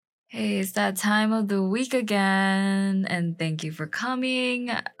Hey, it's that time of the week again, and thank you for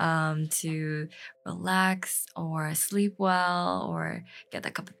coming to relax or sleep well or get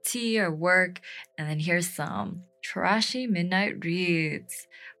a cup of tea or work. And then here's some trashy midnight reads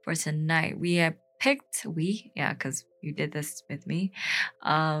for tonight. Because you did this with me.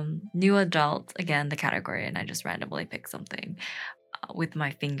 New adult, again, the category, and I just randomly picked something with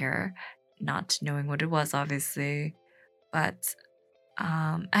my finger, not knowing what it was, obviously. But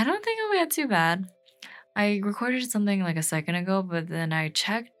I don't think it'll get too bad. I recorded something like a second ago, but then I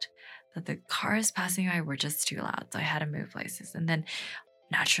checked that the cars passing by were just too loud, so I had to move places. And then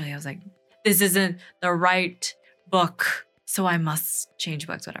naturally, I was like, this isn't the right book, so I must change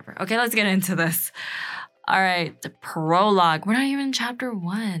books, whatever. Okay, let's get into this. All right, the prologue. We're not even in chapter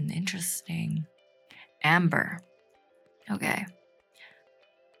 1. Interesting. Amber. Okay.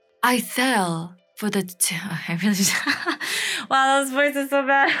 I fell for the. I really. Wow, those voices so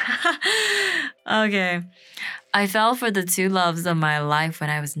bad. Okay. I fell for the two loves of my life when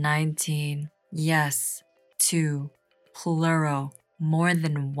I was 19. Yes, two. Plural. More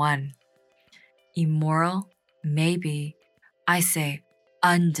than one. Immoral? Maybe. I say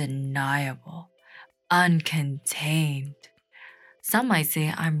undeniable. Uncontained. Some might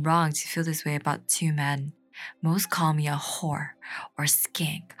say I'm wrong to feel this way about two men. Most call me a whore, or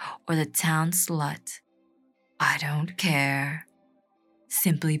skank, or the town slut. I don't care.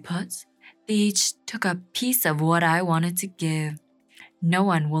 Simply put, they each took a piece of what I wanted to give. No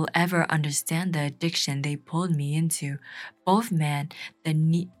one will ever understand the addiction they pulled me into. Both men,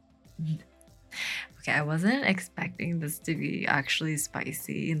 Okay, I wasn't expecting this to be actually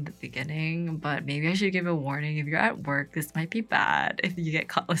spicy in the beginning, but maybe I should give a warning. If you're at work, this might be bad if you get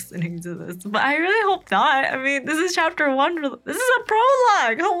caught listening to this. But I really hope not. I mean, this is chapter 1. This is a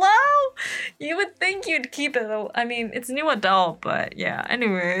prologue. Hello? You would think you'd keep it. I mean, it's new adult, but yeah.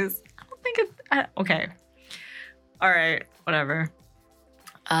 Anyways, I don't think it's... okay. All right. Whatever.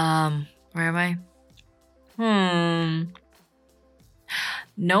 Where am I?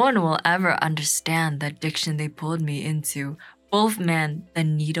 No one will ever understand the addiction they pulled me into. Both men the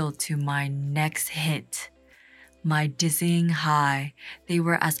needle to my next hit. My dizzying high. They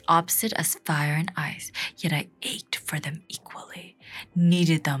were as opposite as fire and ice, yet I ached for them equally.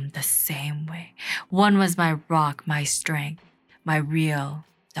 Needed them the same way. One was my rock, my strength, my real...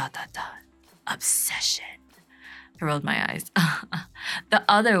 obsession. I rolled my eyes. The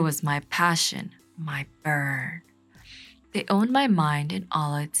other was my passion, my burn. They owned my mind and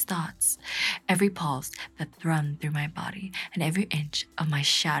all its thoughts, every pulse that thrummed through my body, and every inch of my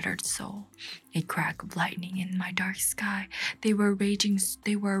shattered soul. A crack of lightning in my dark sky. They were a raging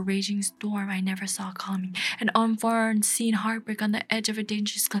storm I never saw coming, an unforeseen heartbreak on the edge of a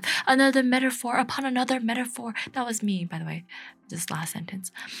dangerous cliff. Another metaphor upon another metaphor. That was me, by the way, this last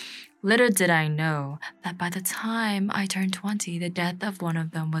sentence. Little did I know that by the time I turned 20, the death of one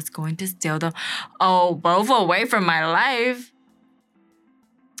of them was going to steal them both away from my life.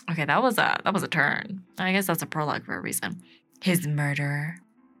 Okay, that was a turn. I guess that's a prologue for a reason. His murderer.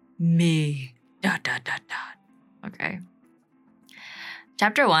 Me. ... Okay.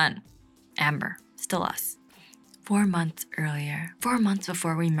 Chapter 1. Amber. Still us. 4 months earlier. 4 months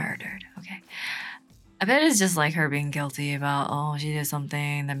before we murdered. Okay. I bet it's just like her being guilty about, she did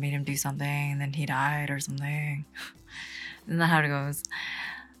something that made him do something, and then he died or something. Isn't that how it goes?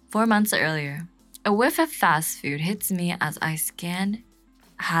 4 months earlier, a whiff of fast food hits me as I scan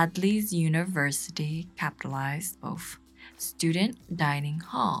Hadley's University, capitalized both, student dining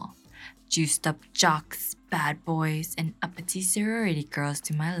hall. Juiced up jocks, bad boys, and uppity sorority girls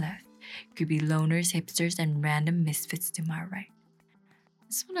to my left. Creepy loners, hipsters, and random misfits to my right. I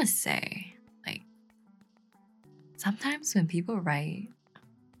just want to say, sometimes when people write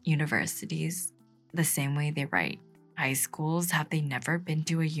universities the same way they write high schools, have they never been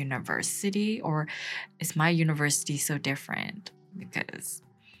to a university? Or is my university so different? Because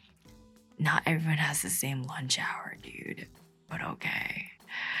not everyone has the same lunch hour, dude. But okay.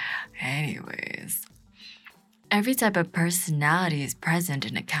 Anyways. Every type of personality is present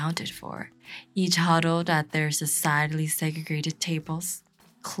and accounted for, each huddled at their societally segregated tables,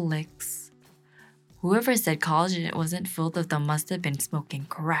 cliques. Whoever said college wasn't filled with them must have been smoking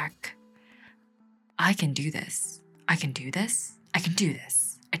crack. I can do this. I can do this. I can do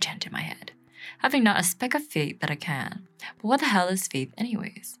this, I chant in my head, having not a speck of faith that I can. But what the hell is faith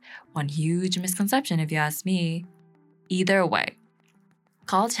anyways? One huge misconception if you ask me. Either way,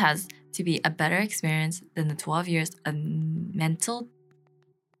 college has to be a better experience than the 12 years of mental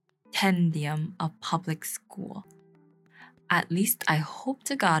tendium of public school. At least I hope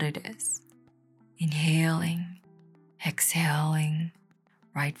to God it is. Inhaling, exhaling,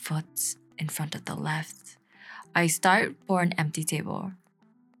 right foot in front of the left. I start for an empty table.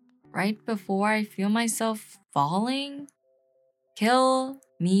 Right before I feel myself falling, kill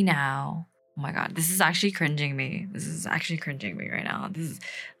me now. Oh my god, this is actually cringing me. This is actually cringing me right now. This is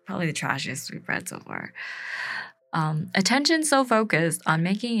probably the trashiest we've read so far. Attention so focused on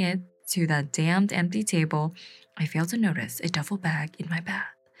making it to that damned empty table, I fail to notice a duffel bag in my path.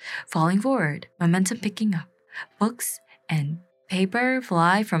 Falling forward, momentum picking up. Books and paper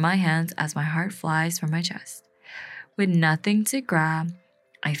fly from my hands as my heart flies from my chest. With nothing to grab,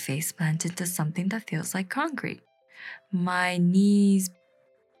 I face plant into something that feels like concrete. My knees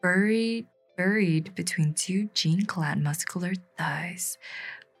buried between two jean-clad muscular thighs.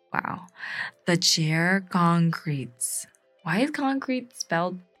 Wow. The chair concretes. Why is concrete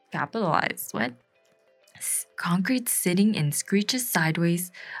spelled capitalized? What? Concrete sitting and screeches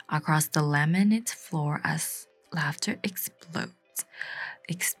sideways across the laminate floor as laughter explodes,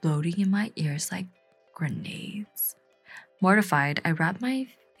 exploding in my ears like grenades. Mortified, I wrap my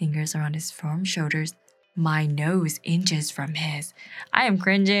fingers around his firm shoulders, my nose inches from his. I am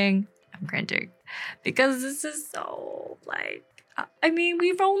cringing. I'm cringing. Because this is so, like, I mean,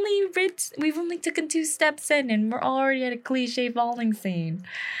 we've only taken 2 steps in and we're already at a cliche falling scene.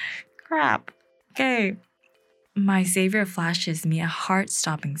 Crap. Okay. My savior flashes me a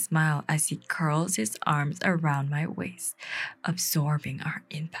heart-stopping smile as he curls his arms around my waist, absorbing our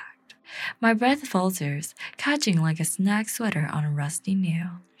impact. My breath falters, catching like a snag sweater on a rusty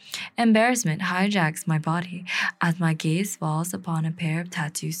nail. Embarrassment hijacks my body as my gaze falls upon a pair of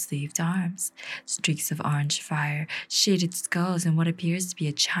tattoo-sleeved arms. Streaks of orange fire, shaded skulls, and what appears to be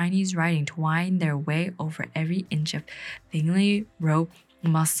a Chinese writing twine their way over every inch of thinly roped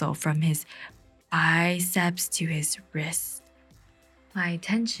muscle from his biceps to his wrist. My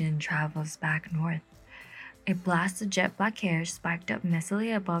attention travels back north. A blast of jet black hair spiked up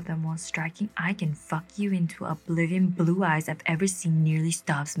messily above the most striking I can fuck you into oblivion blue eyes I've ever seen nearly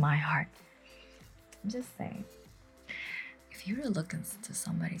stops my heart. I'm just saying. If you were to look into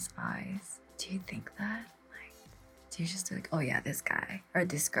somebody's eyes, do you think that? Like, do you just be like, oh yeah, this guy or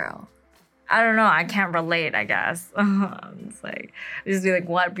this girl? I don't know. I can't relate, I guess. It's like, just be like,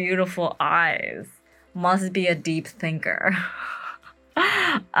 what beautiful eyes. Must be a deep thinker.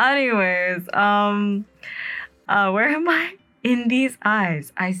 Anyways, where am I? In these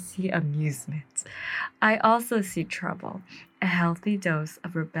eyes, I see amusement. I also see trouble, a healthy dose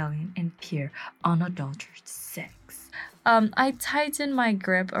of rebellion and pure, unadulterated sex. I tighten my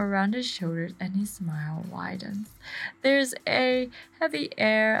grip around his shoulders and his smile widens. There's a heavy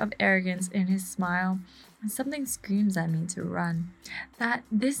air of arrogance in his smile, and something screams at me to run. That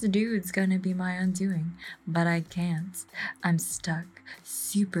this dude's gonna be my undoing, but I can't. I'm stuck,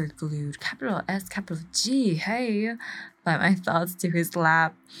 super glued, capital S, capital G, hey, by my thoughts to his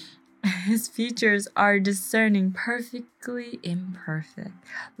lap. His features are discerning, perfectly imperfect.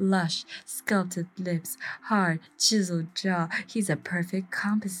 Lush, sculpted lips, hard, chiseled jaw. He's a perfect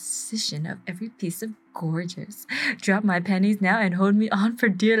composition of every piece of gorgeous. Drop my pennies now and hold me on for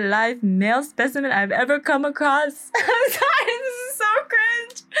dear life, male specimen I've ever come across. I'm sorry, this is so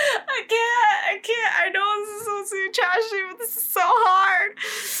cringe. I can't. I know this is supposed to be trashy, but this is so hard.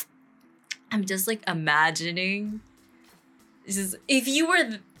 I'm just like imagining. If you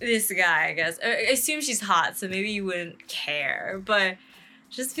were this guy, I guess, I assume she's hot, so maybe you wouldn't care, but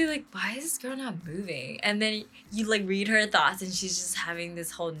just be like, why is this girl not moving? And then you like read her thoughts and she's just having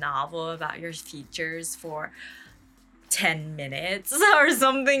this whole novel about your features for 10 minutes or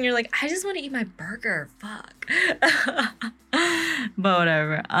something. You're like, I just want to eat my burger, fuck. But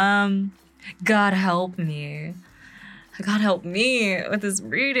whatever. God help me with this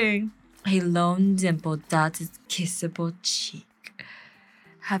reading. A lone dimple dots his kissable cheek.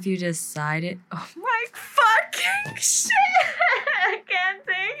 Have you decided? Oh my fucking shit! I can't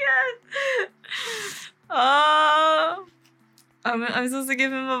take it. I'm supposed to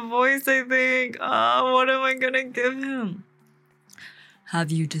give him a voice, I think. What am I gonna give him?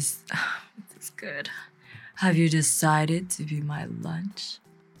 This is good. Have you decided to be my lunch?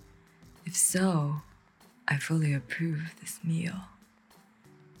 If so, I fully approve this meal.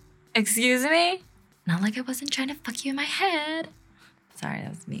 Excuse me? Not like I wasn't trying to fuck you in my head. Sorry, that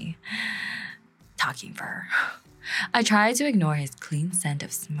was me talking for her. I tried to ignore his clean scent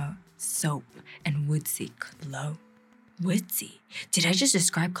of smoke, soap, and woodsy cologne. Woodsy? Did I just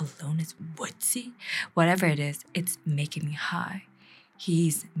describe cologne as woodsy? Whatever it is, it's making me high.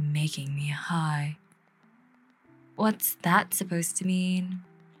 He's making me high. What's that supposed to mean?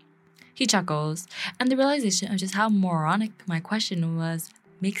 He chuckles, and the realization of just how moronic my question was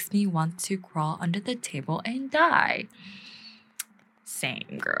makes me want to crawl under the table and die.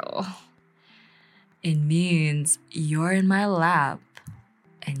 Same, girl. It means you're in my lap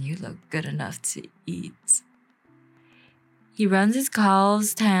and you look good enough to eat. He runs his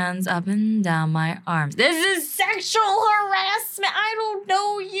calloused hands up and down my arms. This is sexual harassment. I don't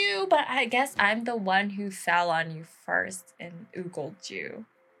know you, but I guess I'm the one who fell on you first and oogled you.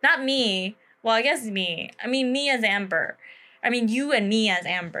 Not me. Well, I guess me. I mean, me as Amber. I mean, you and me as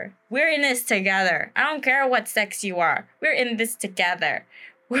Amber. We're in this together. I don't care what sex you are. We're in this together.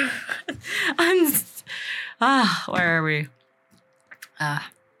 Where are we? I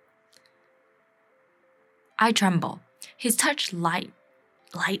tremble. His touch lighting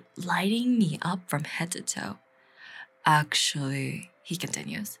me up from head to toe. Actually, he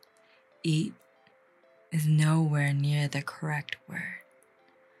continues, eat is nowhere near the correct word.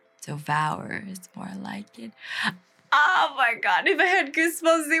 Devour is more like it. Oh my God, if I had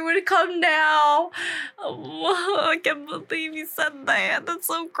goosebumps, they would come now. Oh, I can't believe you said that. That's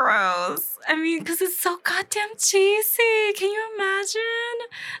so gross. I mean, because it's so goddamn cheesy. Can you imagine?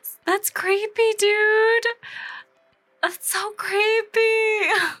 That's creepy, dude. That's so creepy.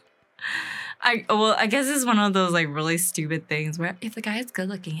 I guess it's one of those like really stupid things where if the guy is good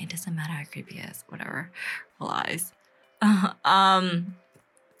looking, it doesn't matter how creepy he is. Whatever. Lies. But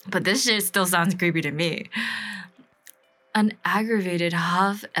this shit still sounds creepy to me. An aggravated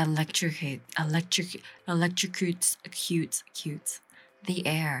huff electrocutes the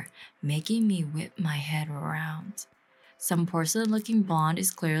air, making me whip my head around. Some porcelain-looking blonde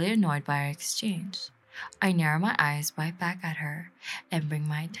is clearly annoyed by our exchange. I narrow my eyes right back at her and bring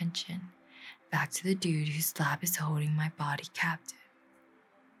my attention back to the dude whose slap is holding my body captive.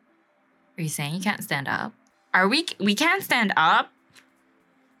 Are you saying you can't stand up? We can't stand up?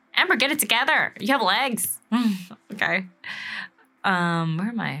 Amber, get it together. You have legs. Okay. Where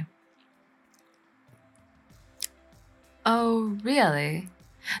am I? Oh, really?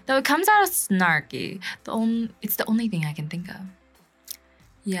 Though it comes out snarky. It's the only thing I can think of.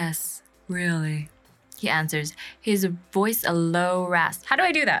 Yes, really. He answers, his voice a low rasp. How do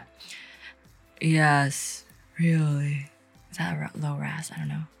I do that? Yes, really. Is that a low rasp? I don't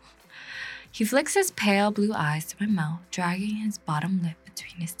know. He flicks his pale blue eyes to my mouth, dragging his bottom lip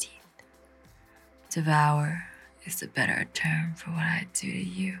between his teeth. Devour is a better term for what I do to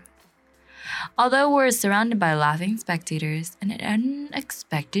you. Although we're surrounded by laughing spectators, an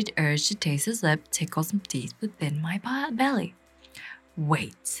unexpected urge to taste his lip tickles deep within my belly.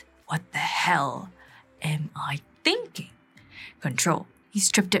 Wait, what the hell am I thinking? Control. He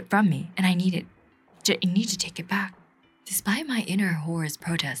stripped it from me, and I need to take it back. Despite my inner horror's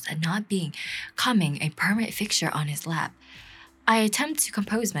protest at not becoming a permanent fixture on his lap, I attempt to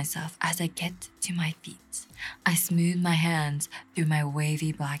compose myself as I get to my feet. I smooth my hands through my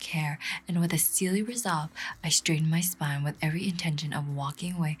wavy black hair, and with a steely resolve, I straighten my spine with every intention of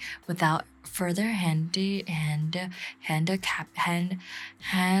walking away without further handicapping.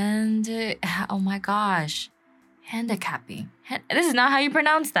 This is not how you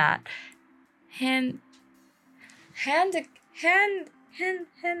pronounce that. Handicapping.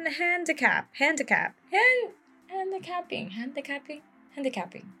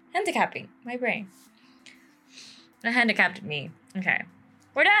 My brain. It handicapped me. Okay.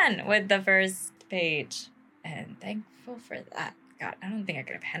 We're done with the first page. And thankful for that. God, I don't think I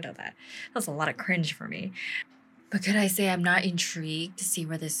could have handled that. That was a lot of cringe for me. But could I say I'm not intrigued to see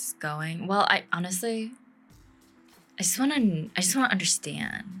where this is going? Well, I just want to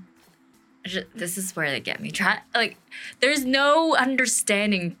understand. This is where they get me. There's no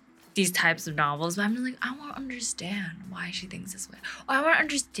understanding these types of novels, but I'm like, I want to understand why she thinks this way. Or I want to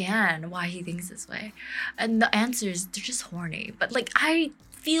understand why he thinks this way. And the answers, they're just horny. But I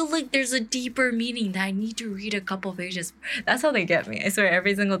feel like there's a deeper meaning that I need to read a couple pages. That's how they get me, I swear,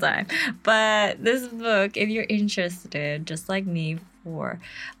 every single time. But this book, if you're interested, just like me, for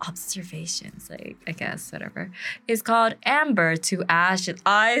observations, I guess, whatever, is called Amber to Ashes.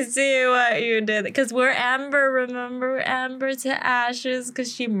 I see what you did. Because we're Amber, remember? Amber to Ashes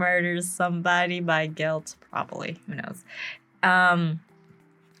because she murders somebody by guilt, probably. Who knows? And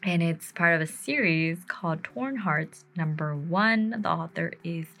it's part of a series called Torn Hearts #1. The author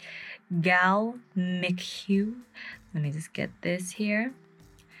is Gal McHugh. Let me just get this here.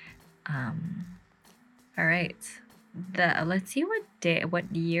 All right. Let's see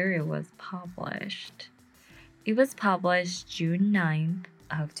what year it was published. It was published June 9th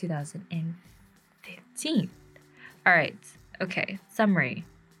of 2015. All right. Okay. Summary.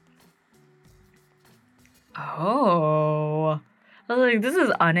 Oh. I was like, this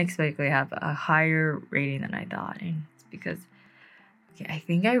is unexpectedly have a higher rating than I thought. And it's because, I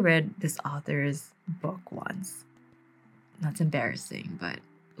think I read this author's book once. That's embarrassing, but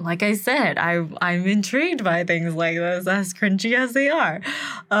like I said, I'm intrigued by things like this, as cringy as they are.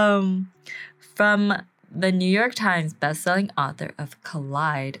 From the New York Times bestselling author of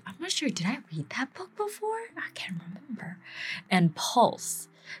Collide. I'm not sure, did I read that book before? I can't remember. And Pulse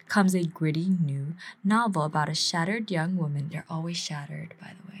comes a gritty new novel about a shattered young woman. They're always shattered,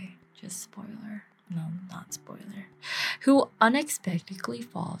 by the way. Just spoiler. No, not spoiler. Who unexpectedly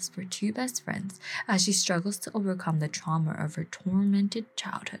falls for two best friends as she struggles to overcome the trauma of her tormented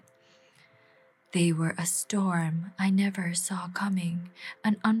childhood. They were a storm I never saw coming,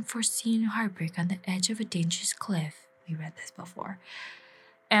 an unforeseen heartbreak on the edge of a dangerous cliff. We read this before.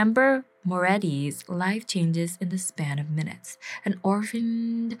 Amber Moretti's life changes in the span of minutes. An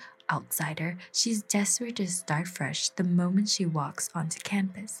orphaned outsider, she's desperate to start fresh the moment she walks onto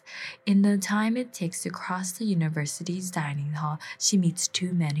campus. In the time it takes to cross the university's dining hall, she meets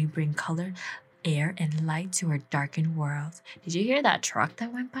two men who bring color, air, and light to her darkened world. Did you hear that truck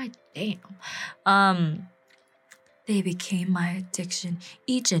that went by? Damn. They became my addiction,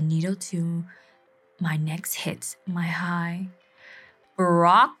 each a needle to my next hit, my high.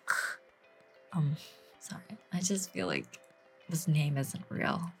 Barack. Sorry. I just feel like this name isn't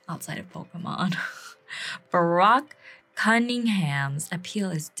real outside of Pokemon. Barack Cunningham's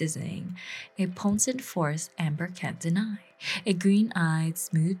appeal is dizzying, a potent force Amber can't deny. A green-eyed,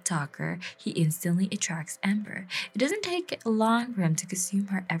 smooth talker, he instantly attracts Amber. It doesn't take long for him to consume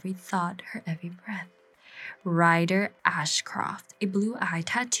her every thought, her every breath. Ryder Ashcroft, a blue-eyed,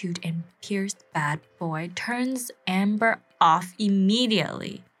 tattooed, and pierced bad boy, turns Amber off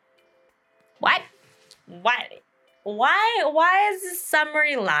immediately. What? Why is this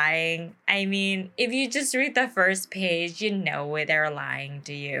summary lying? I mean, if you just read the first page, you know they're lying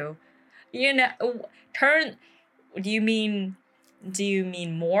to you. You know, do you mean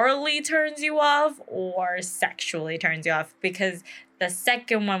morally turns you off or sexually turns you off? Because the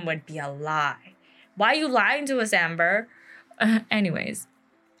second one would be a lie. Why are you lying to us, Amber? Anyways,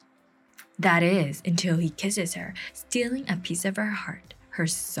 that is until he kisses her, stealing a piece of her heart, her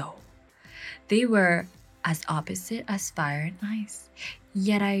soul. They were as opposite as fire and ice.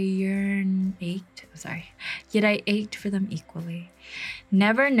 Yet I ached for them equally,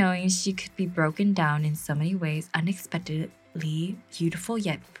 never knowing she could be broken down in so many ways, unexpectedly beautiful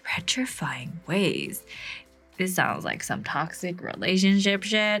yet petrifying ways. This sounds like some toxic relationship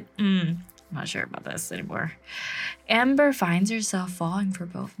shit. I'm not sure about this anymore. Amber finds herself falling for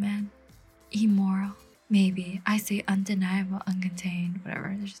both men. Immoral, maybe. I say undeniable, uncontained,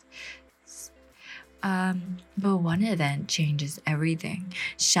 whatever. But one event changes everything,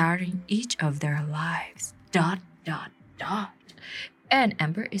 shattering each of their lives. ... And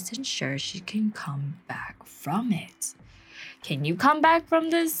Amber isn't sure she can come back from it. Can you come back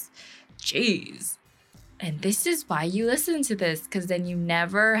from this? Jeez. And this is why you listen to this, because then you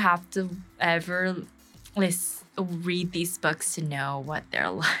never have to ever read these books to know what they're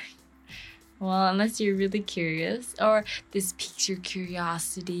like. Well, unless you're really curious, or this piques your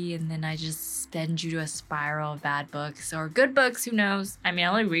curiosity, and then I just send you to a spiral of bad books or good books, who knows? I mean, I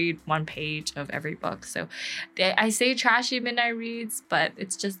only read one page of every book, so I say trashy midnight reads, but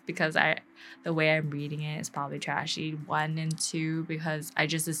it's just because the way I'm reading it is probably trashy 1 and 2, because I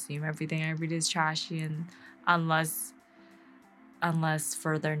just assume everything I read is trashy, and unless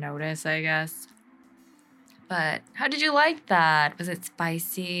further notice, I guess. But how did you like that? Was it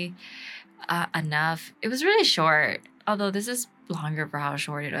spicy? Enough. It was really short, although this is longer for how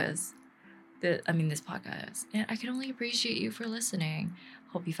short it is. This podcast. And I can only appreciate you for listening.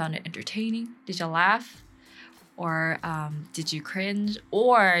 Hope you found it entertaining. Did you laugh? Or did you cringe?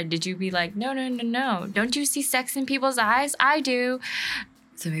 Or did you be like, no. Don't you see sex in people's eyes? I do.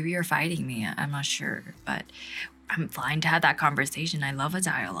 So maybe you're fighting me. I'm not sure. But I'm fine to have that conversation. I love a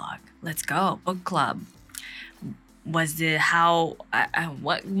dialogue. Let's go. Book club. Was it how,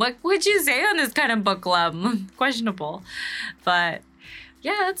 what would you say on this kind of book club? Questionable. But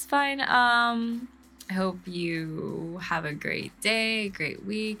yeah, that's fine. I hope you have a great day, great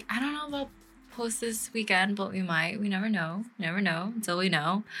week. I don't know about post this weekend, but we might. We never know until we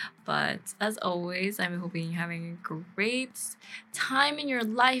know. But as always, I'm hoping you're having a great time in your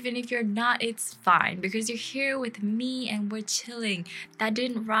life. And if you're not, it's fine, because you're here with me and we're chilling. That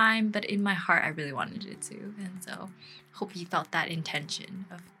didn't rhyme, but in my heart, I really wanted it to. And so hope you felt that intention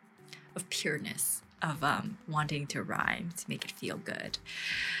of pureness, of wanting to rhyme to make it feel good.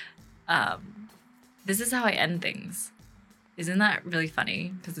 This is how I end things. Isn't that really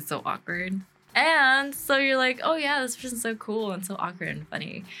funny? Because it's so awkward. And so you're like, oh yeah, this person's so cool and so awkward and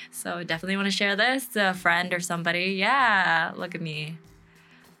funny. So definitely want to share this to a friend or somebody. Yeah, look at me.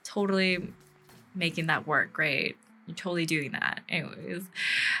 Totally making that work great. You're totally doing that. Anyways,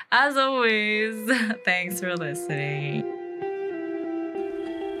 as always, thanks for listening.